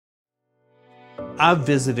I've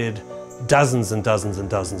visited dozens and dozens and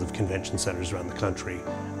dozens of convention centers around the country,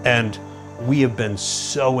 and we have been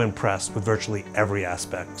so impressed with virtually every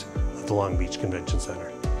aspect of the Long Beach Convention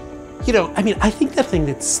Center. You know, I think the thing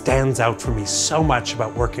that stands out for me so much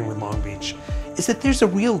about working with Long Beach is that there's a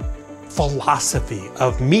real philosophy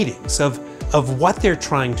of meetings, of what they're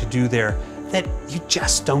trying to do there that you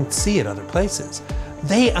just don't see at other places.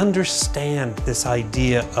 They understand this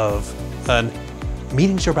idea of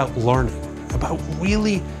meetings are about learning, about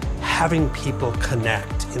really having people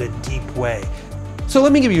connect in a deep way. So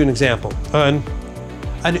let me give you an example.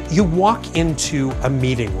 You walk into a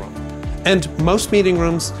meeting room, and most meeting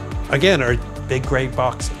rooms, again, are big gray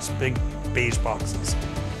boxes, big beige boxes.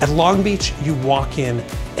 At Long Beach, you walk in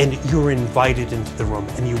and you're invited into the room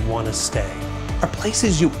and you want to stay. Are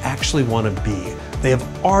places you actually want to be. They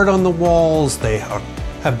have art on the walls, they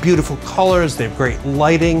have beautiful colors, they have great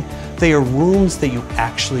lighting. They are rooms that you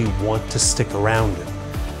actually want to stick around in.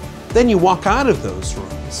 Then you walk out of those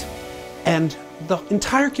rooms and the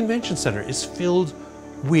entire convention center is filled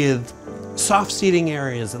with soft seating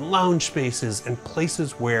areas and lounge spaces and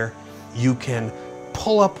places where you can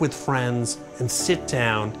pull up with friends and sit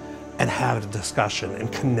down and have a discussion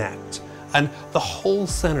and connect. And the whole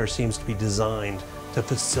center seems to be designed to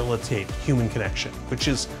facilitate human connection, which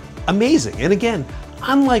is amazing. And again,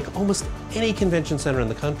 unlike almost any convention center in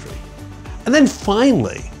the country. And then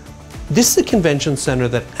finally, this is a convention center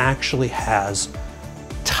that actually has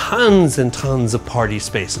tons and tons of party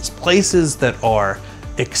spaces, places that are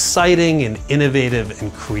exciting and innovative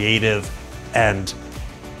and creative and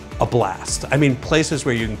a blast. I mean, places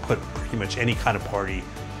where you can put pretty much any kind of party.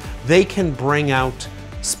 They can bring out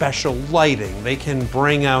special lighting. They can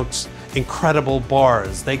bring out incredible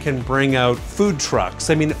bars. They can bring out food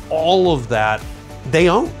trucks. I mean, all of that they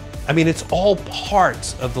own. I mean, it's all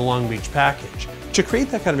part of the Long Beach package. To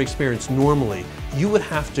create that kind of experience normally, you would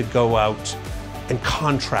have to go out and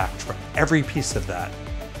contract for every piece of that.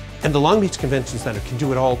 And the Long Beach Convention Center can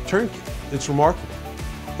do it all turnkey. It's remarkable.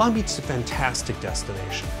 Long Beach is a fantastic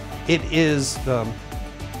destination. It is,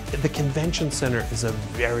 the convention center is a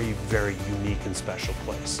very, very unique and special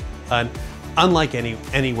place. And unlike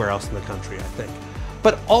anywhere else in the country, I think.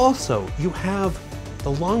 But also, you have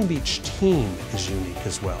the Long Beach team is unique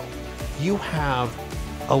as well. You have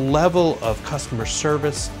a level of customer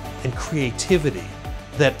service and creativity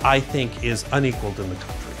that I think is unequaled in the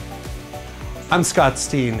country. I'm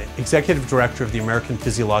Steen, Executive Director of the American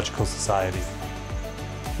Physiological Society.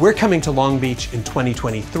 We're coming to Long Beach in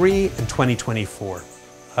 2023 and 2024.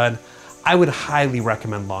 And I would highly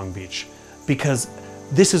recommend Long Beach because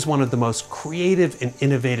this is one of the most creative and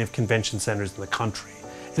innovative convention centers in the country.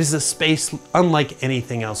 It is a space unlike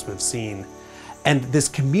anything else we've seen. And this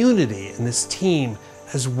community and this team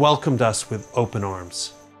has welcomed us with open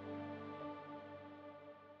arms.